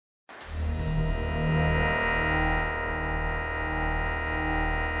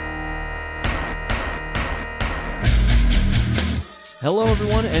Hello,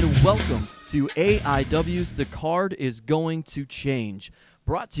 everyone, and welcome to AIW's The Card is Going to Change,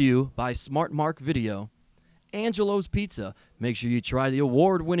 brought to you by Smart Mark Video. Angelo's Pizza. Make sure you try the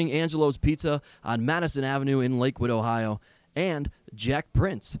award-winning Angelo's Pizza on Madison Avenue in Lakewood, Ohio. And Jack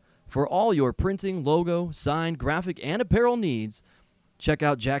Prints. For all your printing, logo, sign, graphic, and apparel needs, check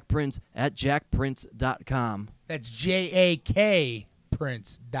out Jack Prints at jackprints.com. That's JAK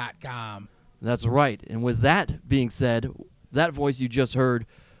Prints.com. That's right. And with that being said, that voice you just heard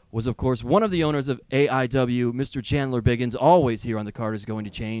was, of course, one of the owners of AIW, Mr. Chandler Biggins, always here on The Card is Going to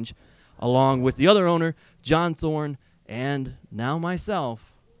Change, along with the other owner, John Thorne, and now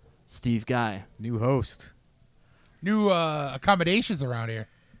myself, Steve Guy. New host. New accommodations around here.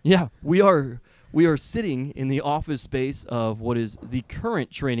 Yeah, we are sitting in the office space of what is the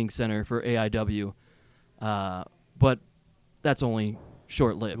current training center for AIW, but that's only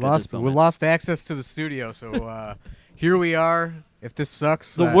short-lived. We lost access to the studio, so here we are. If this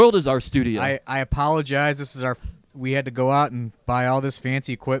sucks, the world is our studio. I apologize. We had to go out and buy all this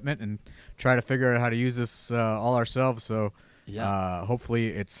fancy equipment and try to figure out how to use this all ourselves. So hopefully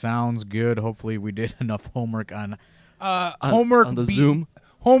it sounds good. Hopefully we did enough homework on the Zoom.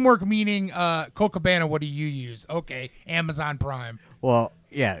 Homework meaning Cocabana, what do you use? Okay, Amazon Prime. Well,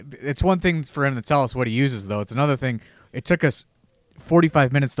 yeah, it's one thing for him to tell us what he uses, though. It's another thing. It took us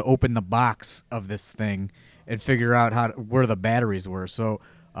 45 minutes to open the box of this thing and figure out where the batteries were. So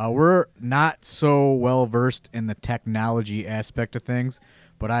we're not so well versed in the technology aspect of things,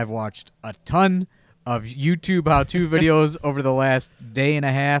 but I've watched a ton of YouTube how-to videos over the last day and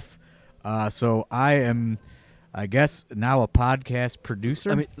a half. So I am, I guess, now a podcast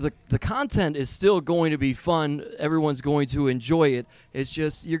producer. I mean, the content is still going to be fun. Everyone's going to enjoy it. It's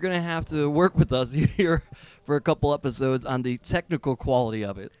just you're going to have to work with us here for a couple episodes on the technical quality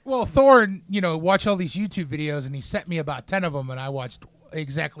of it. Well, Thorne, watch all these YouTube videos, and he sent me about 10 of them, and I watched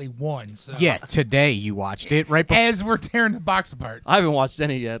exactly one. So. Yeah, today you watched it, right? As we're tearing the box apart. I haven't watched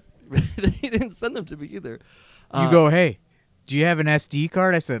any yet. He didn't send them to me either. You go, hey, do you have an SD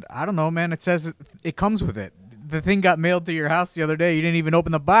card? I said, I don't know, man. It says it comes with it. The thing got mailed to your house the other day. You didn't even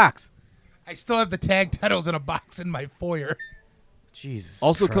open the box. I still have the tag titles in a box in my foyer. Jesus.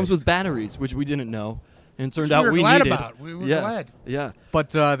 Also Christ. comes with batteries, which we didn't know, and it turned out we were we glad needed. about. We were glad. Yeah.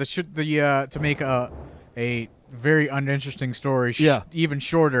 But to make a very uninteresting story even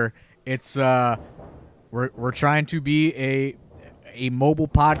shorter, it's we're trying to be a mobile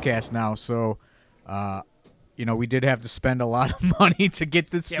podcast now. So we did have to spend a lot of money to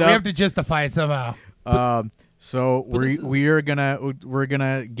get this stuff. We have to justify it somehow. So we're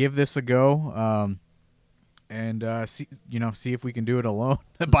gonna give this a go, and see if we can do it alone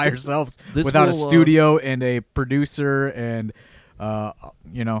by ourselves without a studio and a producer, and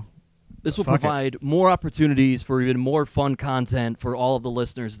this will provide more opportunities for even more fun content for all of the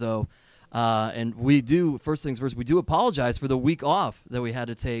listeners, though. And first things first, we do apologize for the week off that we had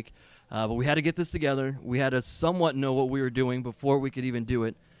to take, but we had to get this together. We had to somewhat know what we were doing before we could even do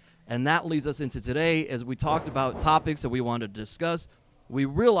it. And that leads us into today. As we talked about topics that we wanted to discuss, we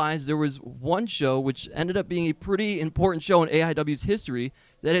realized there was one show which ended up being a pretty important show in AIW's history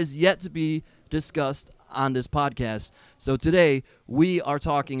that has yet to be discussed on this podcast. So today, we are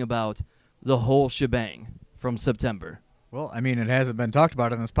talking about the whole shebang from September. Well, I mean, it hasn't been talked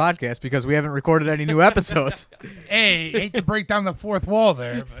about on this podcast because we haven't recorded any new episodes. Hey, hate to break down the fourth wall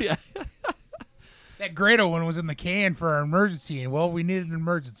there. But Yeah. that Grado one was in the can for our emergency, and, we needed an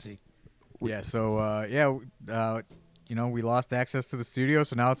emergency. Yeah, so, we lost access to the studio,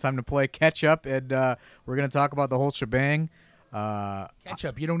 so now it's time to play catch-up, and we're going to talk about the whole shebang.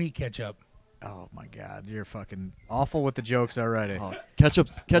 Ketchup. You don't eat ketchup. Oh, my God. You're fucking awful with the jokes already. Oh,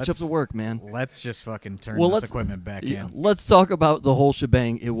 ketchup's to work, man. Let's just fucking turn this equipment back in. Let's talk about the whole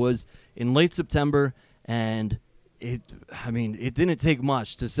shebang. It was in late September, and it didn't take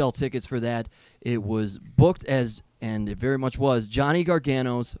much to sell tickets for that. It was booked as, and it very much was, Johnny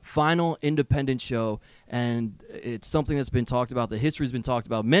Gargano's final independent show, and it's something that's been talked about. The history's been talked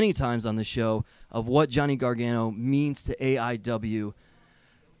about many times on the show of what Johnny Gargano means to AIW.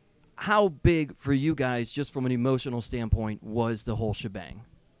 How big for you guys, just from an emotional standpoint, was the whole shebang?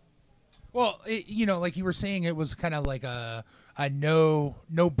 Well, like you were saying, it was kind of like a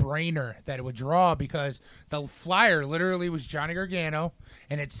no-brainer that it would draw, because the flyer literally was Johnny Gargano,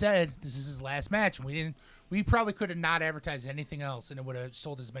 and it said this is his last match. And we probably could have not advertised anything else, and it would have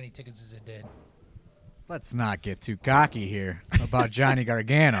sold as many tickets as it did. Let's not get too cocky here about Johnny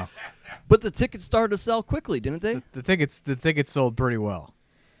Gargano. But the tickets started to sell quickly, didn't they? The tickets sold pretty well.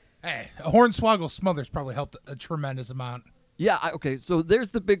 Hey, a Hornswoggle Smothers probably helped a tremendous amount. Yeah, okay, so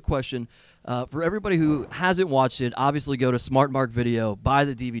there's the big question. For everybody who hasn't watched it, obviously go to Smart Mark Video, buy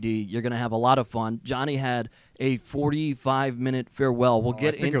the DVD. You're going to have a lot of fun. Johnny had a 45-minute farewell. We'll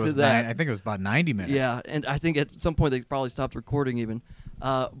get into that. I think it was about 90 minutes. Yeah, and I think at some point they probably stopped recording even.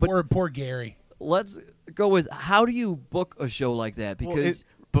 But Poor Gary. let's go with, how do you book a show like that? Because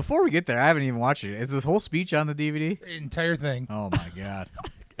before we get there, I haven't even watched it. Is this whole speech on the DVD? Entire thing. Oh, my God.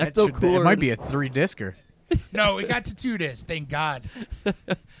 that's so cool. It might be a 3-discer. No, it got to 2 discs. Thank God.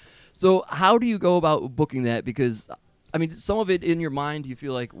 So how do you go about booking that? Because, I mean, some of it in your mind, you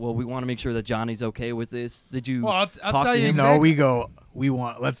feel like, well, we want to make sure that Johnny's okay with this. Did you Well, I'll talk tell to you him? exactly.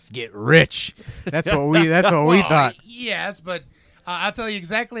 No, let's get rich. That's what we thought. Yes, but I'll tell you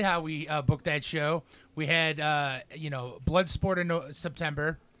exactly how we booked that show. We had, Bloodsport in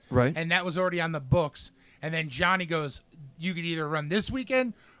September, Right. and that was already on the books. And then Johnny goes, you could either run this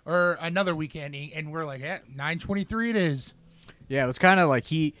weekend or another weekend. And we're like, 9/23 it is. Yeah, it was kind of like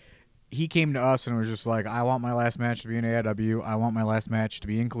he came to us and was just like, I want my last match to be in AIW. I want my last match to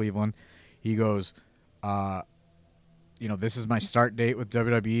be in Cleveland. He goes, this is my start date with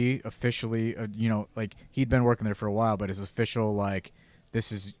WWE officially. Like he'd been working there for a while, but his official, like,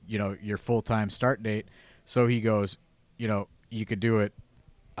 this is, your full-time start date. So he goes, you could do it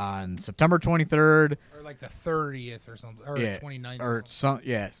on September 23rd. Or like the 30th or something. Or 29th. Or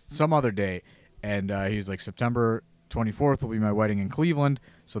some other day. And he was like, September 24th will be my wedding in Cleveland,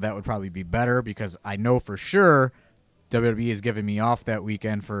 so that would probably be better because I know for sure WWE is giving me off that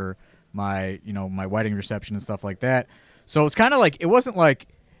weekend for my my wedding reception and stuff like that. So it's kind of like, it wasn't like,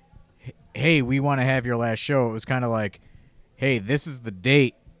 hey, we want to have your last show. It was kind of like, hey, this is the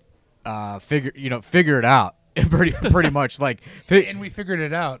date. Figure it out. pretty much like. And we figured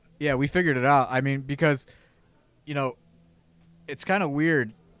it out. Yeah, we figured it out. I mean, because it's kind of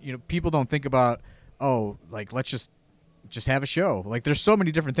weird. People don't think about, oh, like, let's just have a show. Like, there's so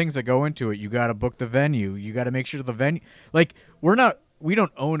many different things that go into it. You got to book the venue. You got to make sure the venue, like, we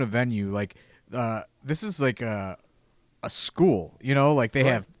don't own a venue. Like, this is like a school, like they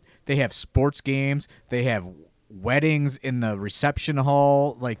have sports games. They have weddings in the reception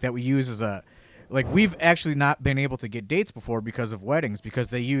hall, like, that we use as we've actually not been able to get dates before because of weddings, because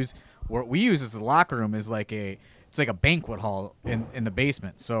they use, what we use as the locker room is it's like a banquet hall in the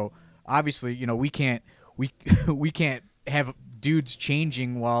basement. So obviously, we can't have dudes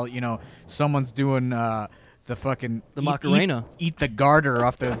changing while someone's doing the Macarena, eat the garter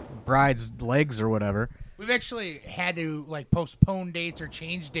off the bride's legs or whatever. We've actually had to postpone dates or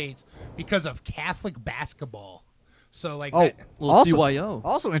change dates because of Catholic basketball. So CYO.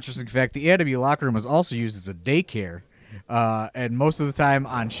 Also interesting fact, the AIW locker room is also used as a daycare, and most of the time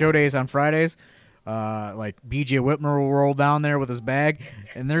on show days on Fridays, like BJ Whitmer will roll down there with his bag,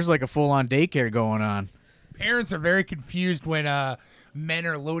 and there's like a full-on daycare going on. Parents are very confused when men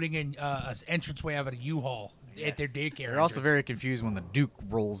are loading in an entranceway out of a U-Haul at their daycare. They're also very confused when the Duke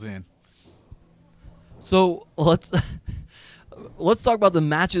rolls in. So let's talk about the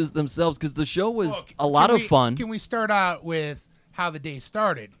matches themselves, because the show was a lot of fun. Can we start out with how the day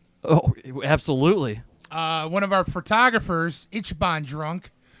started? Oh, absolutely. One of our photographers, Ichiban Drunk.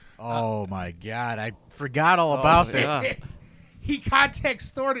 Oh, my God. I forgot all about this. Yeah. He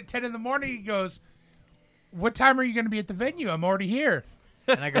contacts Thor at 10 in the morning. He goes, what time are you going to be at the venue? I'm already here.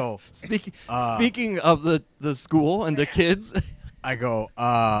 And I go, Speaking of the school and the kids. I go,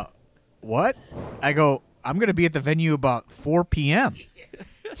 what? I go, I'm going to be at the venue about 4 p.m.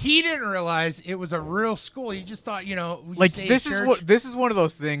 He didn't realize it was a real school. He just thought, this is one of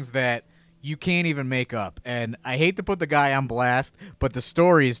those things that you can't even make up. And I hate to put the guy on blast, but the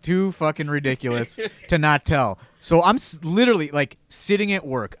story is too fucking ridiculous to not tell. So I'm literally like sitting at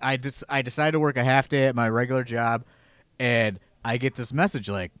work. I decided to work a half day at my regular job, and I get this message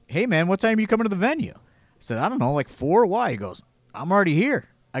like, hey, man, what time are you coming to the venue? I said, I don't know, like 4. Why? He goes, I'm already here.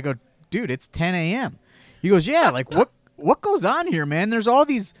 I go, dude, it's 10 a.m. He goes, yeah, like what goes on here, man? There's all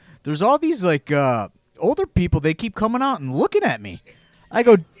these like older people. They keep coming out and looking at me. I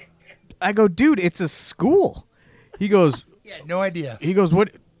go, dude, it's a school. He goes, yeah, no idea. He goes,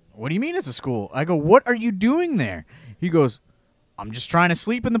 what do you mean it's a school? I go, what are you doing there? He goes, I'm just trying to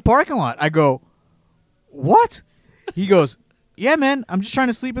sleep in the parking lot. I go, what? He goes, yeah, man, I'm just trying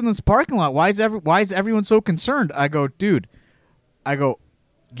to sleep in this parking lot. Why is everyone so concerned? I go, dude,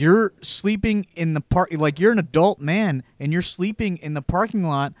 you're sleeping in the park, like you're an adult man and you're sleeping in the parking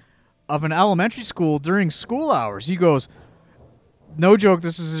lot of an elementary school during school hours. He goes, no joke,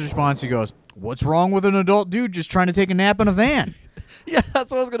 this was his response. He goes, what's wrong with an adult dude just trying to take a nap in a van? Yeah,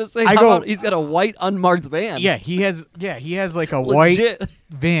 that's what I was gonna say. How about he's got a white unmarked van? Yeah, he has like a Legit. white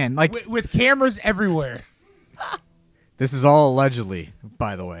van, like with cameras everywhere. This is all allegedly,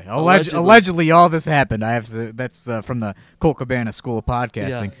 by the way. Allegedly. Allegedly, all this happened. I have to. That's from the Colt Cabana School of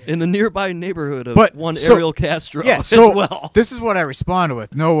Podcasting. In the nearby neighborhood of Ariel Castro Yeah, as well. This is what I respond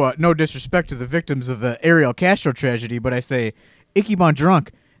with. No disrespect to the victims of the Ariel Castro tragedy, but I say, Ichiban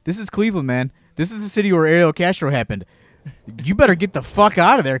drunk. This is Cleveland, man. This is the city where Ariel Castro happened. You better get the fuck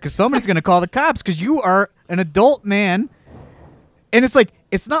out of there because somebody's going to call the cops because you are an adult man. And it's like,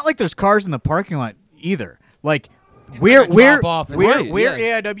 it's not like there's cars in the parking lot either. Like, where AIW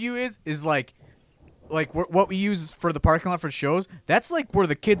is like what we use for the parking lot for shows, that's like where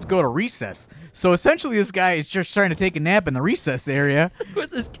the kids go to recess. So essentially this guy is just trying to take a nap in the recess area.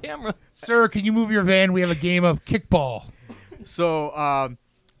 With his camera. Sir, can you move your van? We have a game of kickball. So,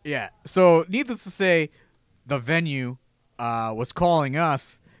 So needless to say, the venue was calling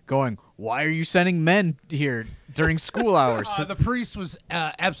us going, why are you sending men here during school hours? The priest was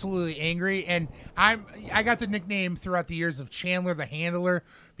absolutely angry, and I got the nickname throughout the years of Chandler the Handler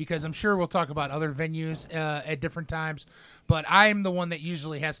because I'm sure we'll talk about other venues at different times, but I'm the one that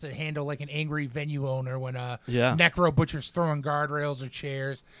usually has to handle like an angry venue owner when Necro Butcher's throwing guardrails or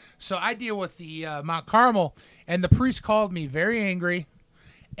chairs. So I deal with the Mount Carmel, and the priest called me very angry,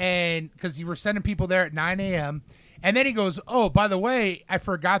 and because you were sending people there at 9 a.m., and then he goes, oh, by the way, I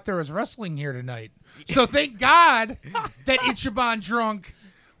forgot there was wrestling here tonight. So thank God that Ichiban drunk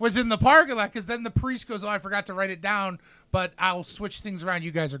was in the parking lot, because then the priest goes, oh, I forgot to write it down, but I'll switch things around.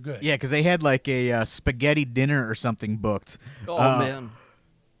 You guys are good. Yeah, because they had like a spaghetti dinner or something booked. Oh, man.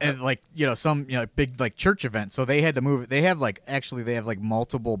 And like, some big like church event. So they had to move it. They have like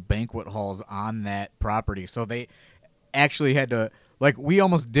multiple banquet halls on that property. So they actually had to, like, we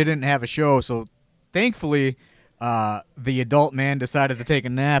almost didn't have a show. So thankfully, the adult man decided to take a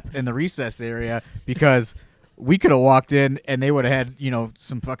nap in the recess area because we could have walked in and they would have had,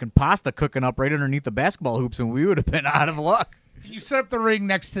 some fucking pasta cooking up right underneath the basketball hoops, and we would have been out of luck. You set up the ring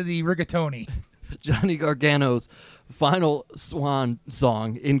next to the rigatoni. Johnny Gargano's final swan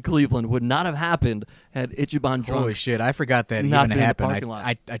song in Cleveland would not have happened had Ichiban drunk. Holy shit, I forgot that not even happened.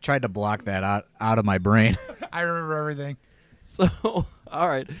 I tried to block that out of my brain. I remember everything. So, all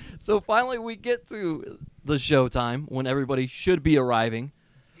right. So finally we get to the showtime when everybody should be arriving.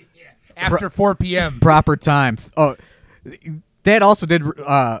 Yeah. After 4 p.m. Proper time. Oh, that also did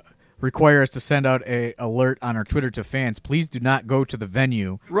require us to send out a alert on our Twitter to fans. Please do not go to the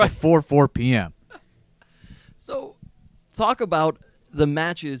venue before 4 p.m. So talk about the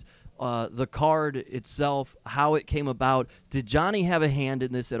matches, the card itself, how it came about. Did Johnny have a hand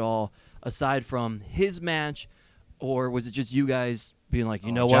in this at all, aside from his match, or was it just you guys being like,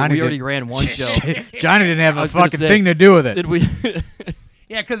 what, Johnny we already ran one show. Johnny didn't have a fucking thing to do with it. Did we?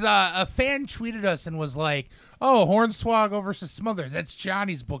 Yeah, because a fan tweeted us and was like, oh, Hornswoggle versus Smothers. That's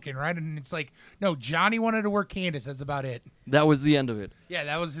Johnny's booking, right? And it's like, no, Johnny wanted to work Candace. That's about it. That was the end of it. Yeah,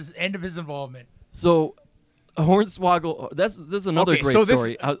 that was his end of his involvement. So Hornswoggle, this is another great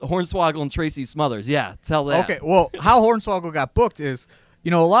story. Hornswoggle and Tracy Smothers. Yeah, tell that. Okay, well, how Hornswoggle got booked is, a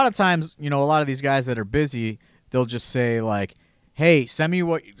lot of times, a lot of these guys that are busy, they'll just say like, hey, send me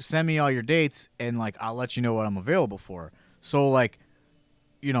all your dates, and like I'll let you know what I'm available for. So like,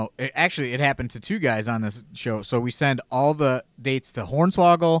 it happened to two guys on this show. So we send all the dates to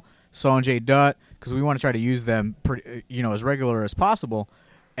Hornswoggle, Sanjay Dutt, because we want to try to use them as regular as possible.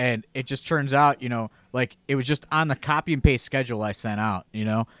 And it just turns out, like it was just on the copy and paste schedule I sent out,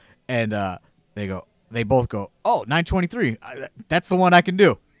 and they both go, oh, 9/23, that's the one I can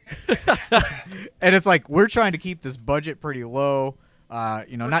do. And it's like, we're trying to keep this budget pretty low. We're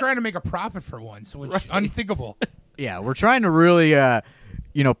trying to make a profit for once, which is unthinkable. Yeah, we're trying to really,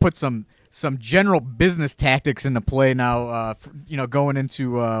 put some general business tactics into play now. Going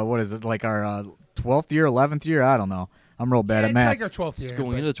into what is it, like our 12th year, 11th year? I don't know. I'm real bad at math. It's like our 12th year. It's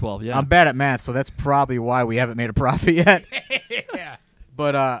going into 12, yeah. I'm bad at math, so that's probably why we haven't made a profit yet. Yeah.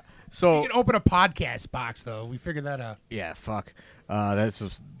 But so we can open a podcast box though. We figured that out. Yeah, fuck.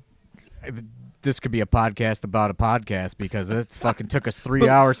 This could be a podcast about a podcast because it fucking took us 3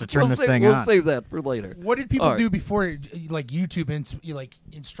 hours to turn this thing on. We'll save that for later. What did people do before, like YouTube and like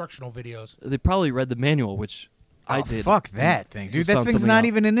instructional videos? They probably read the manual, which I did. Fuck that thing, dude. That thing's not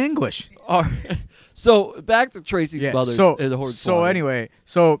even in English. All right. So back to Tracy Smothers. So anyway,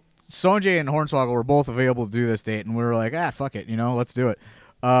 Sanjay and Hornswoggle were both available to do this date, and we were like, fuck it, let's do it.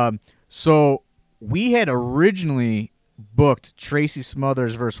 So we had originally booked Tracy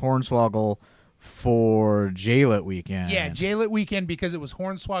Smothers versus Hornswoggle for J-Lit weekend. Yeah, J-Lit weekend, because it was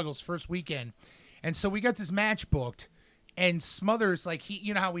Hornswoggle's first weekend. And so we got this match booked, and Smothers, like,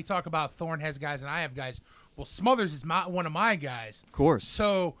 how we talk about Thorne has guys and I have guys. Well, Smothers is one of my guys. Of course.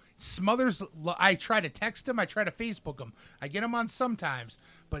 So Smothers, I try to text him. I try to Facebook him. I get him on sometimes,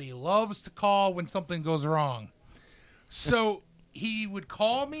 but he loves to call when something goes wrong. So he would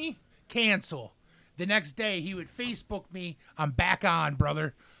call me, cancel. The next day, he would Facebook me, I'm back on,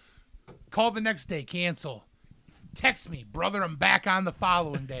 brother. Call the next day, cancel. Text me, brother, I'm back on the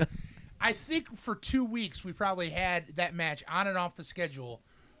following day. I think for 2 weeks, we probably had that match on and off the schedule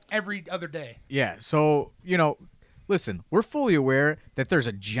every other day. Yeah, so, listen, we're fully aware that there's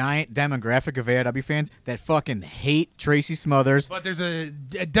a giant demographic of AIW fans that fucking hate Tracy Smothers. But there's a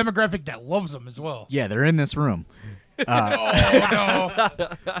demographic that loves him as well. Yeah, they're in this room. No.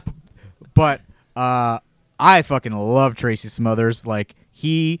 But I fucking love Tracy Smothers. Like,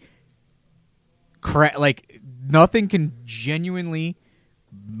 nothing can genuinely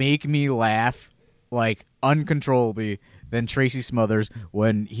make me laugh, like, uncontrollably than Tracy Smothers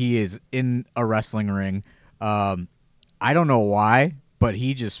when he is in a wrestling ring. I don't know why, but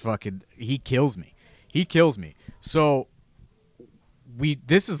he just he kills me. He kills me. So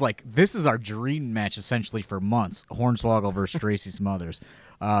this is our dream match essentially for months, Hornswoggle versus Tracy Smothers,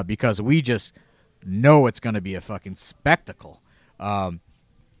 because we just know it's going to be a fucking spectacle.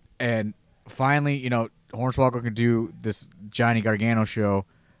 And finally, Hornswoggle can do this Johnny Gargano show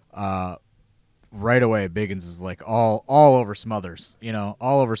right away. Biggins is like all over Smothers,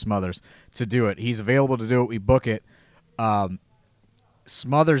 all over Smothers to do it. He's available to do it. We book it.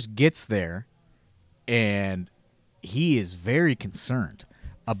 Smothers gets there, and he is very concerned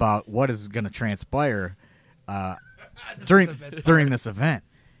about what is going to transpire during this event.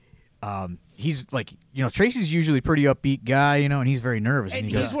 He's like, Tracy's usually a pretty upbeat guy, and he's very nervous. And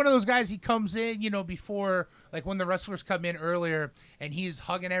he's one of those guys, he comes in, before, like when the wrestlers come in earlier, and he's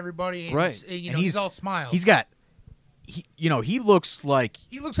hugging everybody. And right. He's all smiles. He looks like...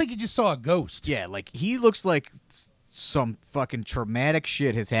 He looks like he just saw a ghost. Yeah, like he looks like some fucking traumatic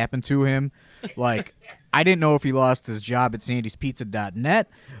shit has happened to him. Like, I didn't know if he lost his job at sandyspizza.net.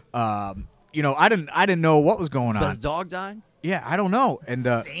 I didn't know what was going on. His dog died? Yeah, I don't know. And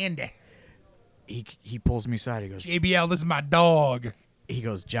Sandy. He pulls me aside. He goes, JBL, this is my dog. He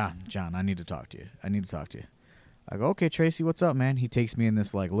goes, John, I need to talk to you. I go, okay, Tracy, what's up, man? He takes me in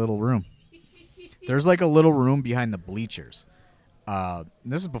this like little room. There's like a little room behind the bleachers.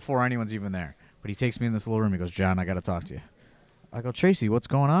 This is before anyone's even there. But he takes me in this little room. He goes, John, I got to talk to you. I go, Tracy, what's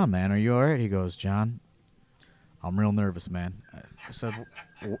going on, man? Are you all right? He goes, John, I'm real nervous, man. I said,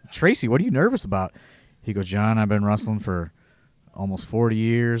 Tracy, what are you nervous about? He goes, John, I've been wrestling for almost 40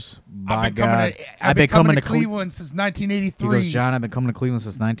 years. I've been coming to Cleveland since 1983. He goes, John, I've been coming to Cleveland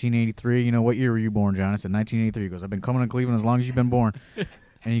since 1983. What year were you born, John? I said, 1983. He goes, I've been coming to Cleveland as long as you've been born.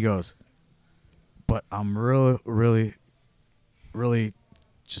 And he goes, but I'm really, really, really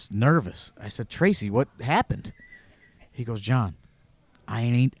just nervous. I said, Tracy, what happened? He goes, John, I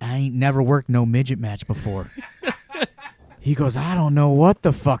ain't never worked no midget match before. He goes, I don't know what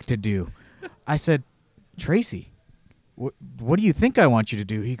the fuck to do. I said, Tracy, what do you think I want you to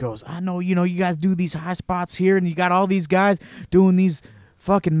do? He goes, I know, you guys do these high spots here, and you got all these guys doing these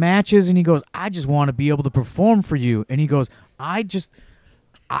fucking matches, and he goes, I just want to be able to perform for you. And he goes, I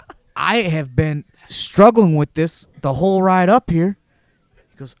have been struggling with this the whole ride up here.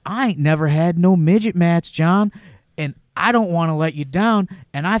 He goes, I ain't never had no midget match, John, and I don't want to let you down,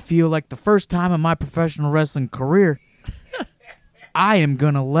 and I feel like the first time in my professional wrestling career, I am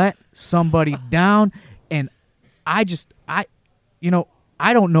going to let somebody down, and I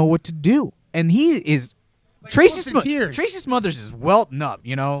don't know what to do. And he is... Like Tracy Smothers is welting up,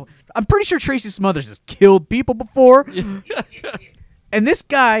 I'm pretty sure Tracy Smothers has killed people before. And this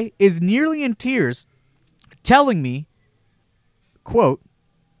guy is nearly in tears telling me, quote,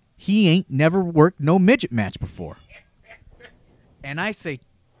 he ain't never worked no midget match before. And I say,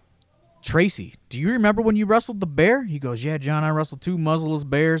 Tracy, do you remember when you wrestled the bear? He goes, yeah, John, I wrestled 2 muzzleless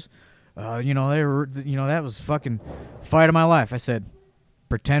bears. That was fucking fight of my life. I said,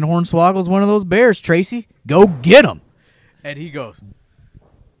 pretend Hornswoggle's one of those bears, Tracy. Go get him. And he goes,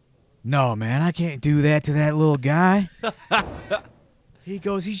 no, man, I can't do that to that little guy. He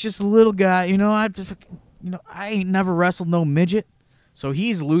goes, he's just a little guy. I ain't never wrestled no midget. So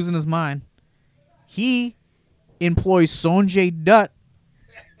he's losing his mind. He employs Sonjay Dutt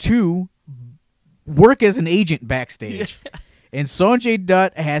to work as an agent backstage. And Sonjay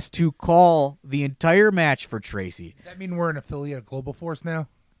Dutt has to call the entire match for Tracy. Does that mean we're an affiliate of Global Force now?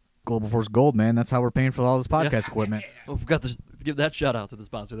 Global Force Gold, man. That's how we're paying for all this podcast equipment. Well, we've got to give that shout out to the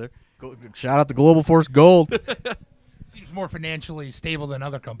sponsor there. Shout out to Global Force Gold. Seems more financially stable than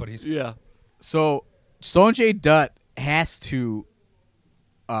other companies. Yeah. So Sonjay Dutt has to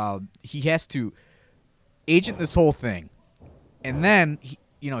agent this whole thing. And then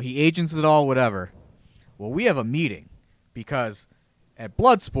he agents it all, whatever. Well, we have a meeting because at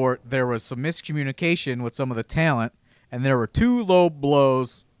Bloodsport there was some miscommunication with some of the talent, and there were 2 low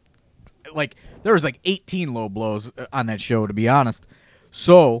blows. Like, there was like 18 low blows on that show, to be honest.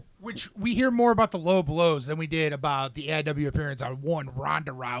 So, which we hear more about the low blows than we did about the AIW appearance on one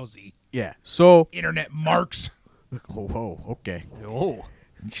Ronda Rousey. yeah. So, Internet marks. whoa, okay. Oh,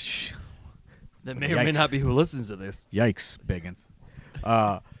 that may or may Yikes. not be who listens to this. Yikes, Biggins.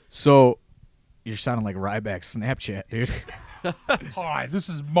 So, you're sounding like Ryback's Snapchat, dude. Hi, this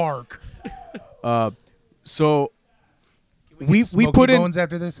is Mark. So, Can we get Smokey put in Bones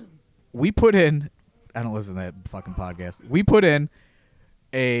after this. we put in. I don't listen to that fucking podcast. We put in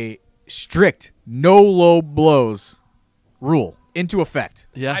a strict no low blows rule into effect.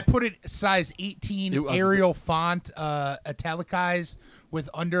 Yeah. I put it size 18 It was- Arial font, italicized with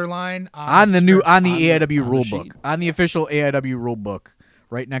underline On the script. AIW on the rule sheet. book, on the official AIW rule book,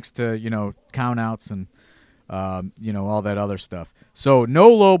 right next to countouts and all that other stuff. So no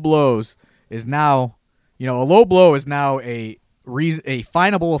low blows is now, a low blow is now a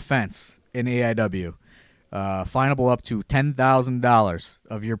finable offense in AIW, finable up to $10,000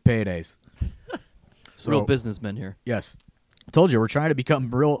 of your paydays. So, Real businessmen here. yes, I told you we're trying to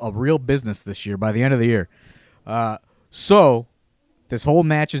become a real business this year by the end of the year. So this whole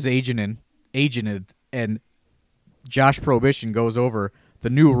match is agented, and Josh Prohibition goes over the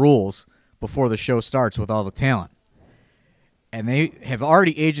new rules before the show starts with all the talent. And they have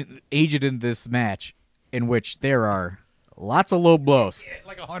already agented this match in which there are lots of low blows. Yeah,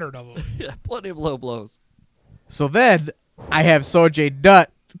 like 100 of them. Yeah, plenty of low blows. So then I have Sojay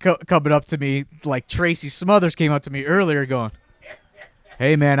Dutt coming up to me like Tracy Smothers came up to me earlier going,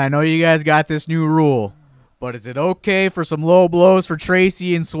 hey, man, I know you guys got this new rule, but is it okay for some low blows for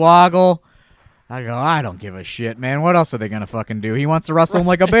Tracy and Swoggle? I go, I don't give a shit, man. What else are they going to fucking do? He wants to wrestle him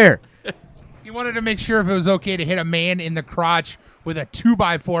like a bear. He wanted to make sure if it was okay to hit a man in the crotch with a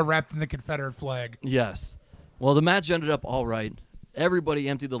 2x4 wrapped in the Confederate flag. Yes. Well, the match ended up all right. Everybody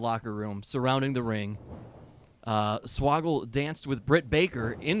emptied the locker room surrounding the ring. Swoggle danced with Britt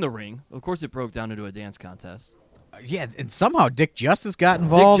Baker in the ring. Of course, it broke down into a dance contest. Yeah, and somehow Dick Justice got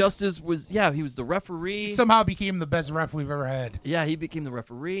involved. Dick Justice he was the referee. He somehow became the best ref we've ever had. Yeah, he became the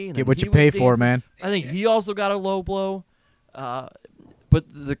referee. And Get then what he you was pay for, dancing. man. I think he also got a low blow. But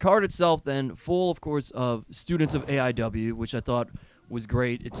the card itself then full, of course, of students of AIW, which I thought was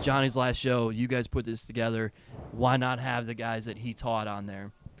great. It's Johnny's last show. You guys put this together. Why not have the guys that he taught on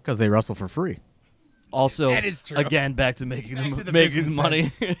there? Because they wrestle for free. Also, That is true. again, back to making Back to the making business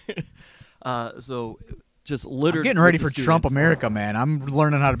money. So just littered. I'm getting ready with for the Trump students. America, man. I'm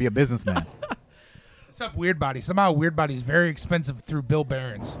learning how to be a businessman. What's up, Weird Body? Somehow Weird Body's very expensive through Bill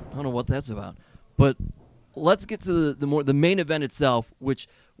Barron's. I don't know what that's about. But let's get to the main event itself, which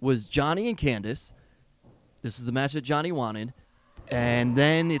was Johnny and Candice. This is the match that Johnny wanted. And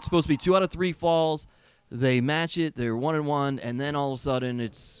then it's supposed to be 2 out of 3 falls. They match it. They're 1-1. And then all of a sudden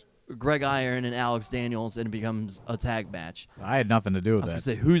it's Greg Iron and Alex Daniels, and it becomes a tag match. I had nothing to do I with was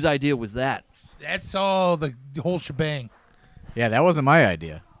that. going to say, whose idea was that? That's all the whole shebang. Yeah, that wasn't my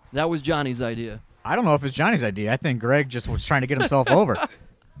idea. That was Johnny's idea. I don't know if it's Johnny's idea. I think Greg just was trying to get himself over.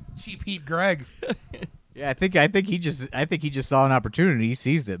 Cheap Heat Greg. Yeah, I think he just saw an opportunity. He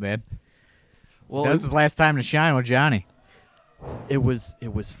seized it, man. Well, That was his last time to shine with Johnny. it was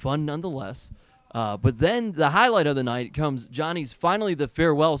fun nonetheless. But then the highlight of the night comes Johnny's finally the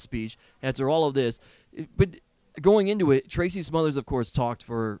farewell speech after all of this. But going into it, Tracy Smothers, of course, talked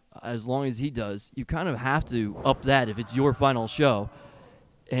for as long as he does. You kind of have to up that if it's your final show.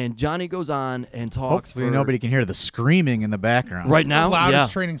 And Johnny goes on and talks Hopefully for nobody can hear the screaming in the background. right now. The loudest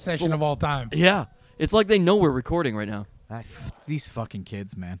Yeah. training session of all time. Yeah. It's like they know we're recording right now. These fucking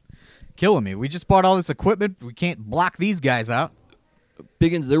kids, man. Killing me. We just bought all this equipment. We can't block these guys out.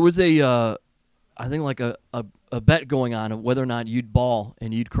 Biggins, there was I think like a bet going on of whether or not you'd bawl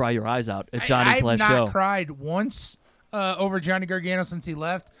and you'd cry your eyes out at Johnny's I've last not show. cried once over Johnny Gargano since he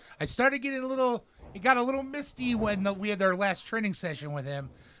left. I started getting it got a little misty when we had our last training session with him.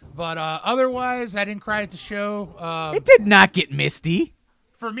 But otherwise, I didn't cry at the show. It did not get misty.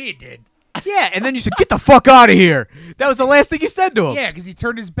 For me, it did. Yeah, and then you said, get the fuck out of here. That was the last thing you said to him. Yeah, because he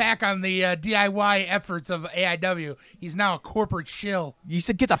turned his back on the DIY efforts of AIW. He's now a corporate shill. You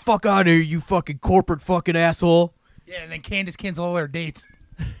said, get the fuck out of here, you fucking corporate fucking asshole. Yeah, and then Candice canceled all their dates.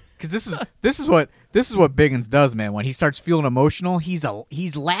 Because this is what Biggins does, man. When he starts feeling emotional, he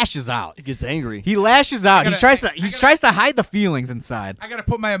lashes out. He gets angry. He lashes out. I He gotta- tries to hide the feelings inside. I got to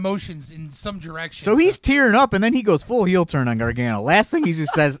put my emotions in some direction. So he's tearing up, and then he goes full heel turn on Gargano. Last thing he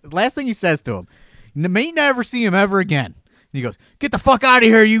says to him, you may never see him ever again. he goes, "Get the fuck out of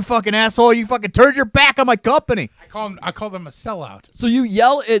here, you fucking asshole! You fucking turned your back on my company." I call them a sellout. So you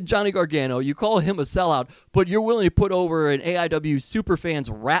yell at Johnny Gargano, you call him a sellout, but you're willing to put over an AIW Superfans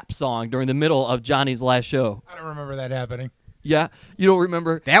rap song during the middle of Johnny's last show. I don't remember that happening. Yeah, you don't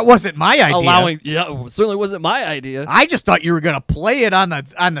remember That wasn't my idea. Yeah, it certainly wasn't my idea. I just thought you were gonna play it on the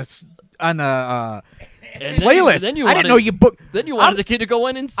And playlist. Then you I wanted, didn't know you booked. Then you wanted the kid to go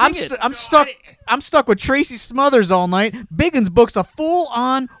in and sing it. I'm stuck with Tracy Smothers all night. Biggins books a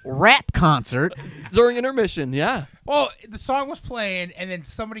full-on rap concert. During intermission, yeah. Well, the song was playing, and then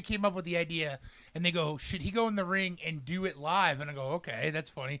somebody came up with the idea, and they go, "Should he go in the ring and do it live?" And I go, "Okay, that's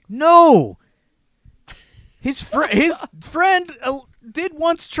funny." No. His friend did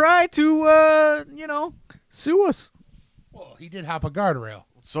once try to, sue us. Well, he did hop a guardrail.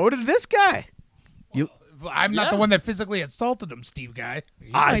 So did this guy. I'm not the one that physically assaulted him, Steve Guy.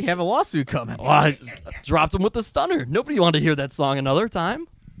 I have a lawsuit coming. Well, I dropped him with the stunner. Nobody wanted to hear that song another time.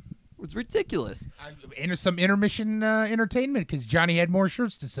 It was ridiculous. Some intermission entertainment because Johnny had more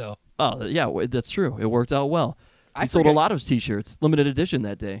shirts to sell. Oh, yeah, that's true. It worked out well. He I sold a forget- lot of T-shirts, limited edition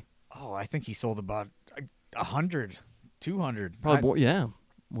that day. Oh, I think he sold about 100, 200. Probably more, yeah,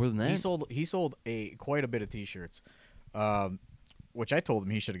 more than that. He sold quite a bit of T-shirts, which I told him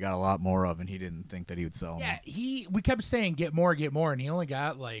he should have got a lot more of, and he didn't think that he would sell them. Yeah, we kept saying get more, and he only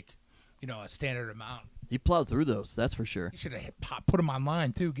got a standard amount. He plowed through those, that's for sure. He should have put them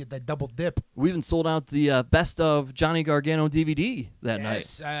online too, get that double dip. We even sold out the best of Johnny Gargano DVD that night.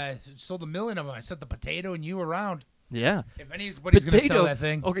 Sold 1 million of them. I sent the potato and you around. Yeah. If anybody's going to sell that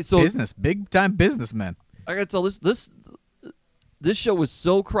thing. Okay, so Big time businessmen. I gotta tell this show was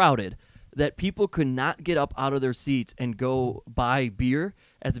so crowded that people could not get up out of their seats and go buy beer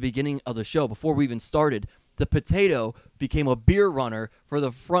at the beginning of the show before we even started. The potato became a beer runner for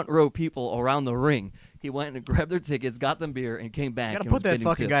the front row people around the ring. He went and grabbed their tickets, got them beer, and came back. You gotta and put was that bidding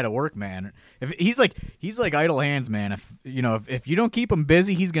fucking tips. guy to work, man. If he's like idle hands, man. If you don't keep him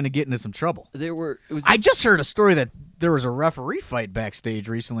busy, he's gonna get into some trouble. I just heard a story that there was a referee fight backstage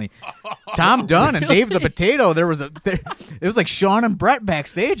recently. Tom Dunn and Dave the Potato. It was like Sean and Brett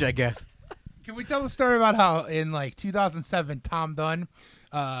backstage, I guess. Can we tell the story about how in 2007, Tom Dunn,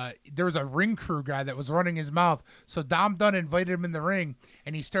 there was a ring crew guy that was running his mouth. So Tom Dunn invited him in the ring,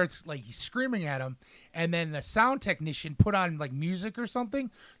 and he starts he's screaming at him. And then the sound technician put on music or something,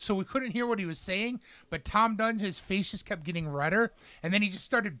 so we couldn't hear what he was saying. But Tom Dunn, his face just kept getting redder, and then he just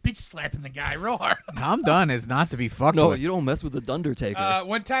started bitch slapping the guy real hard. Tom Dunn is not to be fucked No, with. you don't mess with the Undertaker.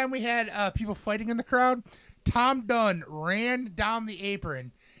 One time we had people fighting in the crowd. Tom Dunn ran down the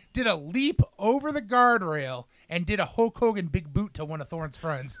apron, did a leap over the guardrail, and did a Hulk Hogan big boot to one of Thorne's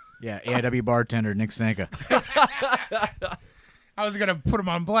friends. Yeah, AIW bartender Nick Sanka. I was gonna put him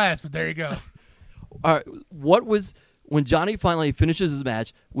on blast, but there you go. All right, when Johnny finally finishes his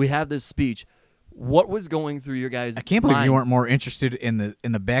match, we have this speech. What was going through your guys' I can't believe mind? you weren't more interested in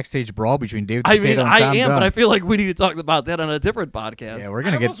the backstage brawl between Dave the I Potato mean, and Tom I am, Dunn. but I feel like we need to talk about that on a different podcast. Yeah, we're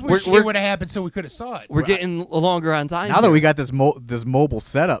gonna I get. almost wish it would have happened so we could have saw it. We're getting longer on time. Now that we got this mobile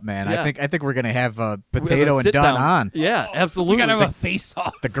setup, man, Yeah. I think we're gonna have We have Potato a and sit-down. Dunn on Yeah, We absolutely. gotta have a face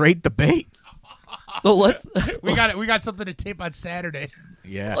off. the great debate. So let's We got something to tape on Saturdays.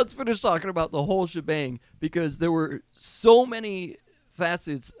 Yeah, let's finish talking about the whole shebang, because there were so many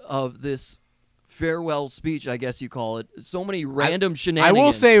facets of this farewell speech, I guess you call it. So many random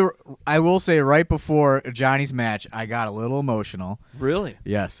shenanigans. I will say right before Johnny's match, I got a little emotional. Really?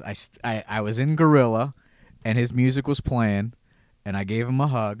 Yes, I was in Gorilla, and his music was playing, and I gave him a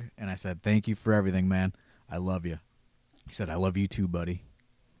hug, and I said, "Thank you for everything, man. I love you." He said, "I love you too, buddy,"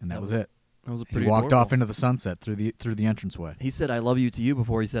 and that was it. That was a He pretty walked adorable. off into the sunset through the entranceway. He said, "I love you" to you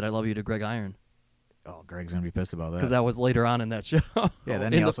before he said, "I love you" to Greg Iron, Oh, Greg's gonna be pissed about because that. that was later on in that show. Yeah, then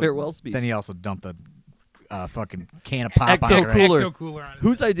in he the also, farewell speech. Then he also dumped a fucking can of pop on Ecto Greg. Cooler. Ecto cooler on it.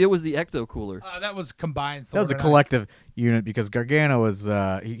 Whose idea was the Ecto Cooler? That was combined. That was a Thorne and I. collective unit because Gargano was he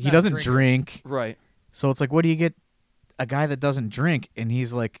not a doesn't drinker. drink, Right. so it's like, what do you get a guy that doesn't drink and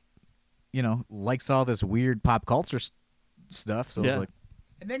he's like, likes all this weird pop culture stuff. So Yeah. it's like,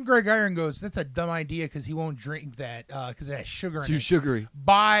 And then Greg Iron goes, "That's a dumb idea because he won't drink that because it has sugar in Too it. sugary.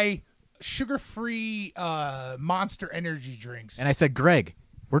 Buy sugar-free Monster energy drinks." and I said, Greg,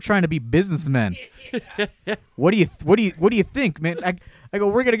 we're trying to be businessmen. What do you think, man? I go,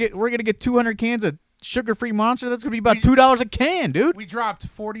 we're gonna get 200 cans of sugar-free Monster. That's gonna be about $2 a can, dude. We dropped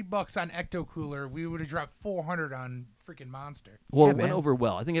 $40 on Ecto Cooler. We would have dropped $400 on freaking Monster. Well, Yeah, it went man. over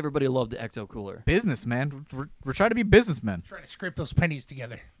well. I think everybody loved the Ecto Cooler. Business, man. We're trying to be businessmen. Trying to scrape those pennies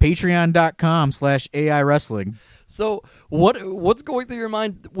together. Patreon.com/AI Wrestling. So what's going through your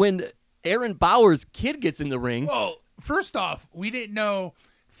mind when Aaron Bauer's kid gets in the ring? Well, first off, we didn't know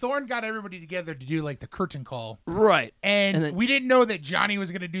Thorne got everybody together to do like the curtain call. Right. And then, we didn't know that Johnny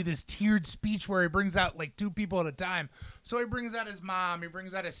was going to do this tiered speech where he brings out like 2 people at a time. So he brings out his mom, he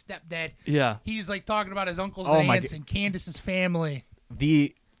brings out his stepdad. Yeah. He's like talking about his uncles and aunts and Candace's family.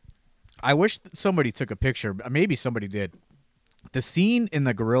 I wish somebody took a picture. Maybe somebody did. The scene in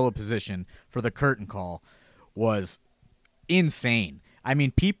the gorilla position for the curtain call was insane. I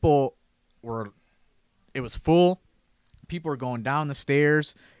mean, it was full. People were going down the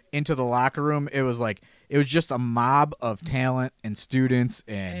stairs into the locker room. It was just a mob of talent and students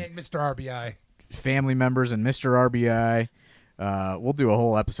and Mr. RBI. Family members and Mr. RBI. We'll do a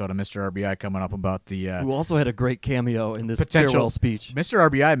whole episode of Mr. RBI coming up about the who also had a great cameo in this potential farewell speech. Mr.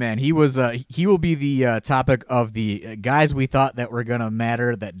 RBI, man, he will be the topic of the guys we thought that were gonna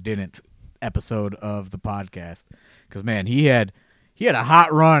matter that didn't episode of the podcast. Because man, he had a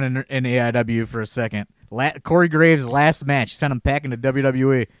hot run in AIW for a second. Corey Graves' last match sent him packing to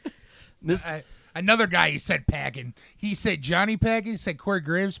WWE. Another guy he said packing. He said Johnny packing. He said Corey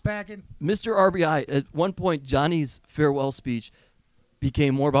Graves packing. Mr. RBI, at one point, Johnny's farewell speech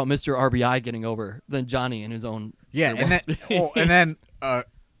became more about Mr. RBI getting over than Johnny in his own farewell speech. And then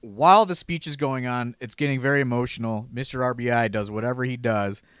while the speech is going on, it's getting very emotional. Mr. RBI does whatever he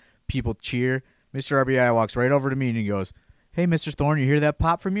does. People cheer. Mr. RBI walks right over to me and he goes, "Hey, Mr. Thorne, you hear that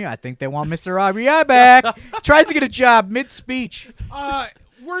pop from you? I think they want Mr. RBI back." Tries to get a job mid-speech.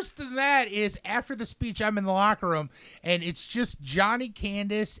 Worse than that is after the speech, I'm in the locker room, and it's just Johnny,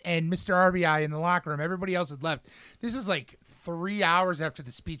 Candace, and Mr. RBI in the locker room. Everybody else had left. This is like 3 hours after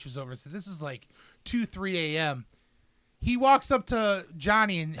the speech was over, so this is like 2, 3 a.m. He walks up to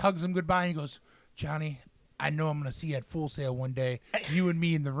Johnny and hugs him goodbye, and he goes, "Johnny, I know I'm going to see you at Full Sail one day, you and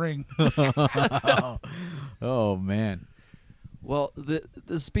me in the ring." Oh, man. Well,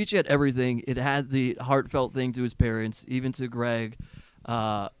 the speech had everything. It had the heartfelt thing to his parents, even to Greg.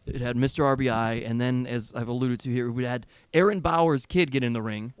 It had Mr. RBI, and then, as I've alluded to here, we had Aaron Bauer's kid get in the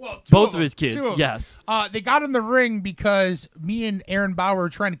ring. Well, both of his kids, yes. They got in the ring because me and Aaron Bauer were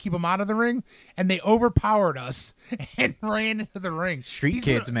trying to keep him out of the ring, and they overpowered us and ran into the ring. Street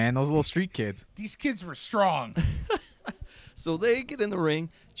kids, man. Those little street kids. These kids were strong. So they get in the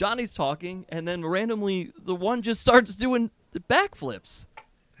ring. Johnny's talking, and then randomly the one just starts doing the backflips.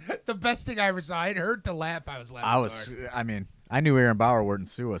 The best thing I ever saw. It hurt to laugh. I was laughing. I knew Aaron Bauer wouldn't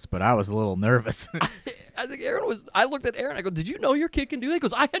sue us, but I was a little nervous. I think Aaron was. I looked at Aaron. I go, "Did you know your kid can do that?" He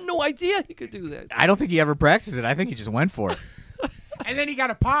goes, "I had no idea he could do that." I don't think he ever practiced it. I think he just went for it. And then he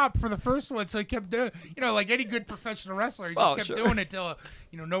got a pop for the first one, so he kept doing. Like any good professional wrestler, he just kept doing it till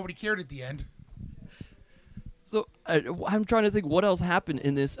nobody cared at the end. So I'm trying to think what else happened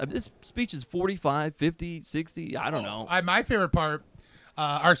in this. This speech is 45, 50, 60. I don't know. My favorite part.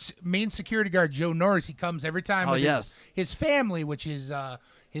 Our main security guard, Joe Norris, he comes every time with his family, which is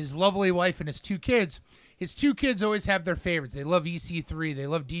his lovely wife and his 2 kids. His 2 kids always have their favorites. They love EC3. They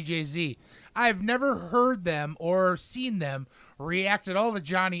love DJZ. I've never heard them or seen them react at all to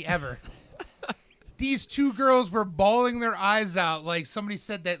Johnny ever. These 2 girls were bawling their eyes out like somebody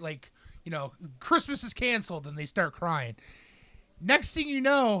said that, Christmas is canceled, and they start crying. Next thing you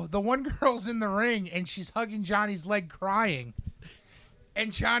know, the one girl's in the ring, and she's hugging Johnny's leg crying.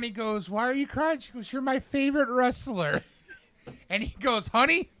 And Johnny goes, "Why are you crying?" She goes, "You're my favorite wrestler." And he goes,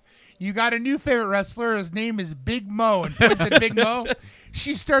 "Honey, you got a new favorite wrestler. His name is Big Mo." And points at Big Mo.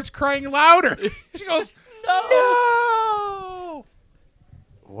 She starts crying louder. She goes, "No!"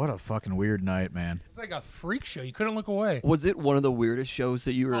 What a fucking weird night, man. It's like a freak show. You couldn't look away. Was it one of the weirdest shows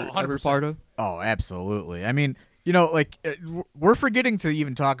that you were ever part of? Oh, absolutely. I mean, we're forgetting to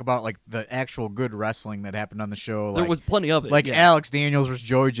even talk about the actual good wrestling that happened on the show. There was plenty of it. Alex Daniels versus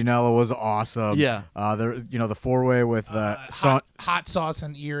Joey Janela was awesome. Yeah. The 4-way with Hot Sauce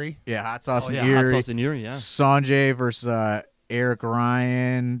and Erie. Yeah, Hot Sauce and Erie. Hot Sauce and Erie. Yeah. Sanjay versus Eric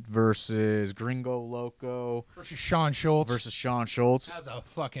Ryan versus Gringo Loco versus Sean Schultz. That was a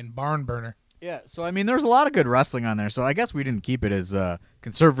fucking barn burner. Yeah, so I mean, there's a lot of good wrestling on there. So I guess we didn't keep it as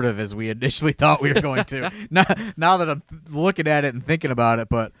conservative as we initially thought we were going to. now that I'm looking at it and thinking about it,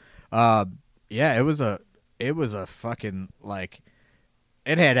 but yeah, it was a fucking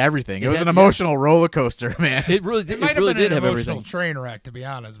it had everything. It was an emotional roller coaster, man. It really did. It might have been an have emotional everything. train wreck, to be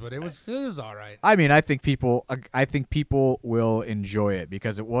honest, but it was all right. I mean, I think people will enjoy it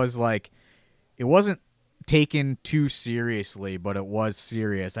because it wasn't taken too seriously, but it was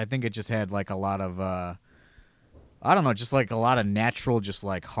serious. I think it just had a lot of I don't know, just a lot of natural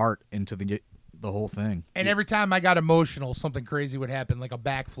heart into the whole thing. And every time I got emotional, something crazy would happen, like a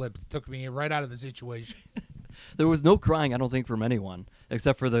backflip that took me right out of the situation. There was no crying, I don't think, from anyone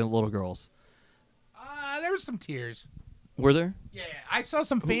except for the little girls. there was some tears. Were there? Yeah, I saw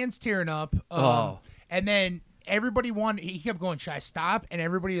some fans tearing up. And then everybody he kept going, should I stop? And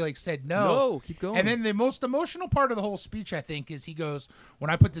everybody like said no. No, keep going. And then the most emotional part of the whole speech, I think, is he goes, when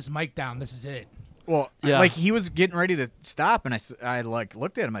I put this mic down, this is it. Well, Yeah. like he was getting ready to stop, and I like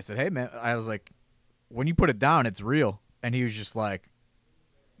looked at him. I said, "Hey, man," I was like, "When you put it down, it's real." And he was just like,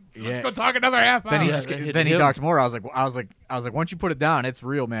 "Yeah." Let's go talk another half hour. Then he Yeah, just that hit then he him. talked more. I was like, once you put it down, it's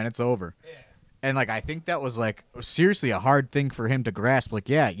real, man. It's over. Yeah. And like I think that was like seriously a hard thing for him to grasp. Like,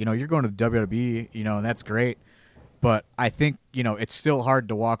 yeah, you're going to the WWE, and that's great, but I think it's still hard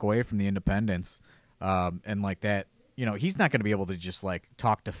to walk away from the independents, and like that. He's not going to be able to just like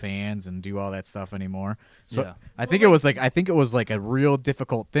talk to fans and do all that stuff anymore. So Yeah. I think it was like a real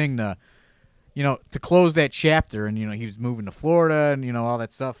difficult thing to, to close that chapter. And he was moving to Florida and all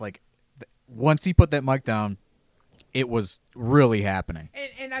that stuff. Like once he put that mic down, it was really happening.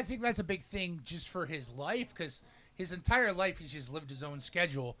 And I think that's a big thing just for his life, because his entire life he's just lived his own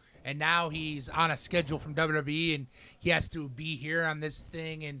schedule, and now he's on a schedule from WWE, and he has to be here on this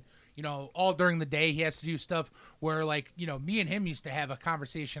thing, and all during the day he has to do stuff where, like, me and him used to have a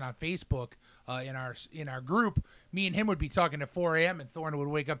conversation on Facebook in our group. Me and him would be talking at 4 a.m. and Thorne would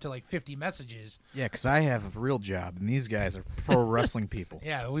wake up to like 50 messages. Yeah, because I have a real job, and these guys are pro wrestling people.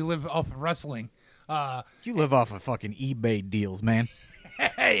 Yeah, we live off of wrestling. You live off of fucking eBay deals, man.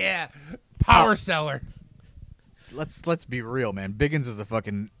 Yeah, power seller. Let's be real, man. Biggins is a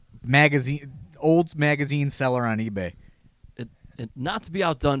fucking old magazine seller on eBay. Not to be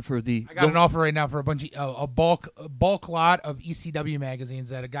outdone for the. I got an offer right now for a bunch of a bulk lot of ECW magazines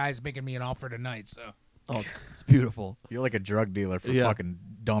that a guy's making me an offer tonight. So. Oh, it's beautiful. You're like a drug dealer for Yeah. fucking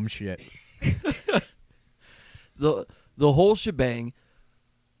dumb shit. The whole shebang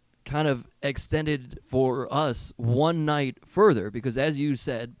kind of extended for us one night further because, as you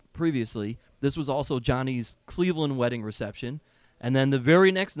said previously, this was also Johnny's Cleveland wedding reception. And then the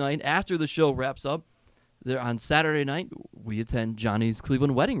very next night, after the show wraps up, there on Saturday night, we attend Johnny's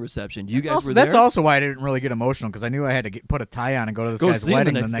Cleveland wedding reception. You guys were there. That's also why I didn't really get emotional, because I knew I had to put a tie on and go to this guy's see him the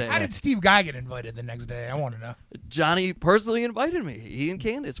wedding next the next day. How day. did Steve Guy get invited the next day? I want to know. Johnny personally invited me. He and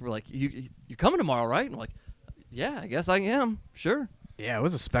Candace were like, "You coming tomorrow, right?" And I'm like, "Yeah, I guess I am. Sure." Yeah, it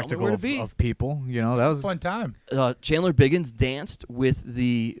was a spectacle where to be. of people. That was Fun time. Chandler Biggins danced with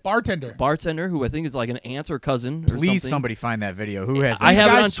the Bartender. who I think is like an aunt or cousin. Or Please, something. somebody find that video. Who has that? I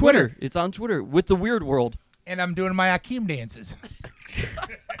have it Guy's on Twitter. It's on Twitter with the Weird World. And I'm doing my Akeem dances.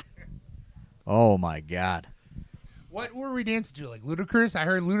 Oh my God. What were we dancing to? Like Ludacris? I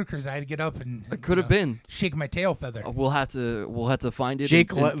heard Ludacris. I had to get up and It could have been. shake my tail feather. We'll have to find it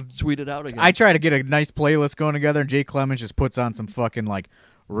Jake and tweet it out again. I try to get a nice playlist going together, and Jake Clemens just puts on some fucking like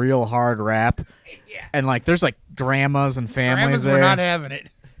real hard rap. Yeah. And like there's like grandmas and families Grandmas there. were not having it.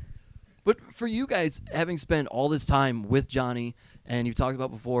 But for you guys, having spent all this time with Johnny, and you talked about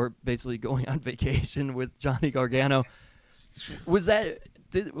before, basically going on vacation with Johnny Gargano, was that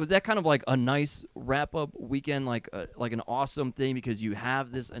kind of like a nice wrap-up weekend, like an awesome thing, because you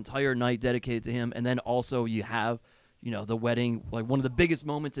have this entire night dedicated to him, and then also you have, the wedding, like one of the biggest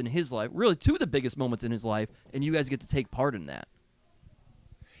moments in his life, really two of the biggest moments in his life, and you guys get to take part in that.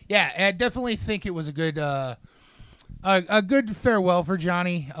 Yeah, I definitely think it was a good a good farewell for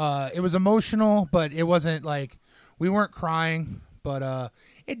Johnny. It was emotional, but it wasn't like we weren't crying, but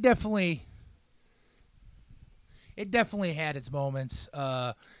it definitely had its moments.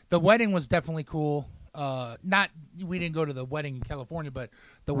 The wedding was definitely cool. We didn't go to the wedding in California, but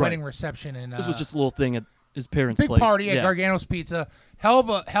the wedding reception and This was just a little thing at his parents' big place. party at Yeah. Gargano's Pizza. Hell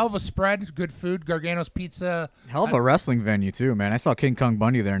of a spread, good food. Gargano's Pizza. Hell of a wrestling venue too, man. I saw King Kong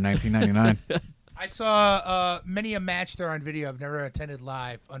Bundy there in 1999. I saw many a match there on video. I've never attended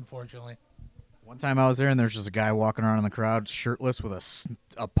live, unfortunately. One time I was there, and there's just a guy walking around in the crowd, shirtless, with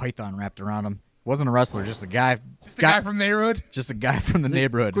a python wrapped around him. Wasn't a wrestler, just a guy. Just a guy from the neighborhood. Just a guy from the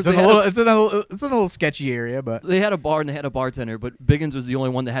neighborhood. course It's in they a had little. It's in a little sketchy area, but They had a bar and they had a bartender, but Biggins was the only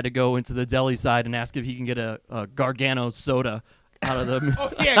one that had to go into the deli side and ask if he can get a Gargano soda out of the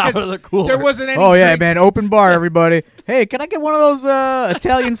Oh yeah, out 'cause of the cooler. there wasn't any. oh yeah, drink. man, open bar, everybody. Hey, can I get one of those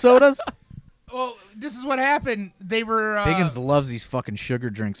Italian sodas? Well, this is what happened. They were Biggins loves these fucking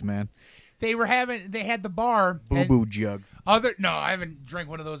sugar drinks, man. They had the bar. Boo and boo jugs. No, I haven't drank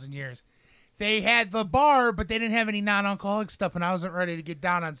one of those in years. They had the bar, but they didn't have any non-alcoholic stuff, and I wasn't ready to get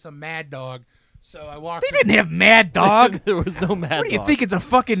down on some Mad Dog, so I walked. They didn't have Mad Dog. There was no Mad What do you Dog. think? It's a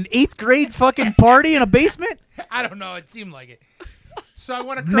fucking 8th grade fucking party in a basement? I don't know. It seemed like it. So I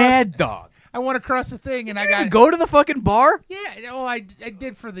went across. Mad Dog. I went across the thing, and Did I you got. even go to the fucking bar? Yeah, no, I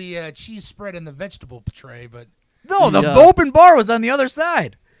did for the cheese spread and the vegetable tray, but No, the Yeah. open bar was on the other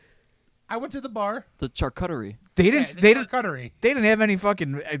side. I went to the bar. The charcuterie. They Yeah, didn't. the They didn't. charcuterie. They didn't have any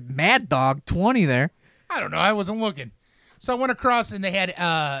fucking Mad Dog 20 there. I don't know. I wasn't looking. So I went across and they had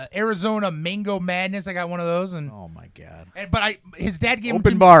Arizona Mango Madness. I got one of those, and Oh my god. but his dad gave them to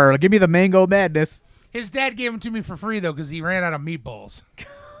Open me. bar. Give me the Mango Madness. His dad gave them to me for free though because he ran out of meatballs.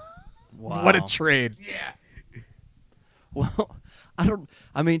 Wow. What a trade. Yeah. Well,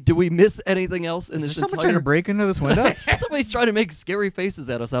 I mean, do we miss anything else in Is this there someone entire? trying to break into this window? Somebody's trying to make scary faces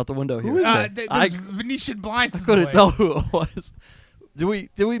at us out the window here. Who is that? There's Venetian blinds. I in the couldn't way. tell who it was.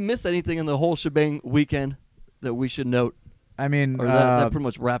 Did we miss anything in the whole shebang weekend that we should note? I mean, Or that pretty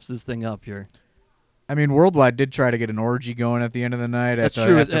much wraps this thing up here. I mean, Worldwide did try to get an orgy going at the end of the night That's at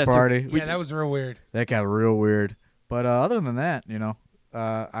true. the after Yeah, party. Yeah, that was real weird. That got real weird. But other than that,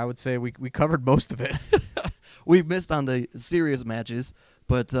 I would say we covered most of it. We missed on the serious matches,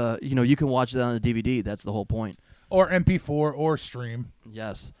 but you can watch that on the DVD. That's the whole point. Or MP4 or stream.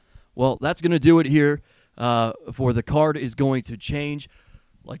 Yes. Well, that's going to do it here. For the card is going to change,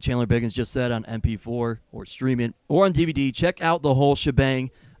 like Chandler Biggins just said, on MP4 or stream it or on DVD. Check out the whole shebang.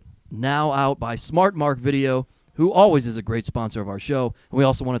 Now out by Smart Mark Video, who always is a great sponsor of our show. And we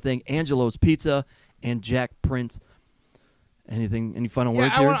also want to thank Angelo's Pizza and Jack Print. Any final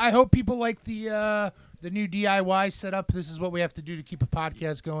words here? I hope people like the new DIY setup. This is what we have to do to keep a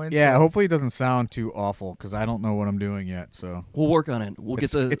podcast going. Yeah, so. hopefully it doesn't sound too awful because I don't know what I'm doing yet. So We'll work on it.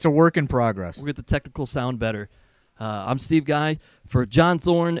 it's a work in progress. We'll get the technical sound better. I'm Steve Guy for John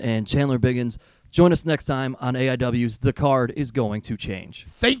Thorne and Chandler Biggins. Join us next time on AIW's The Card is Going to Change.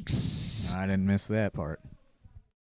 Thanks. I didn't miss that part.